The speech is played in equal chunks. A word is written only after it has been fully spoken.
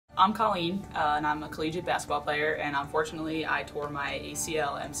I'm Colleen, and I'm a collegiate basketball player, and unfortunately I tore my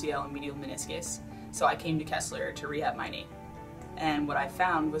ACL, MCL, and medial meniscus, so I came to Kessler to rehab my knee. And what I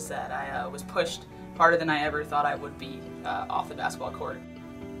found was that I was pushed harder than I ever thought I would be off the basketball court.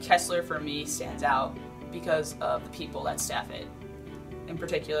 Kessler for me stands out because of the people that staff it. In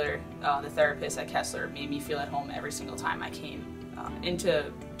particular, the therapists at Kessler made me feel at home every single time I came in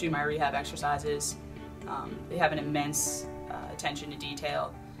to do my rehab exercises. They have an immense attention to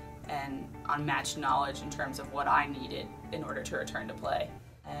detail and unmatched knowledge in terms of what I needed in order to return to play.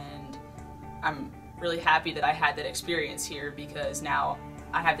 And I'm really happy that I had that experience here, because now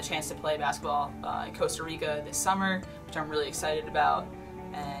I have the chance to play basketball in Costa Rica this summer, which I'm really excited about.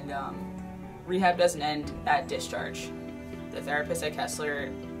 And rehab doesn't end at discharge. The therapists at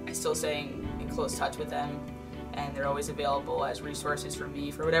Kessler, I still stay in close touch with them, and they're always available as resources for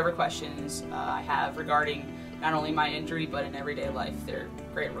me for whatever questions I have regarding not only my injury but in everyday life. They're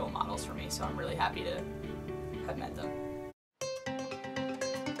great role models for me, so I'm really happy to have met them.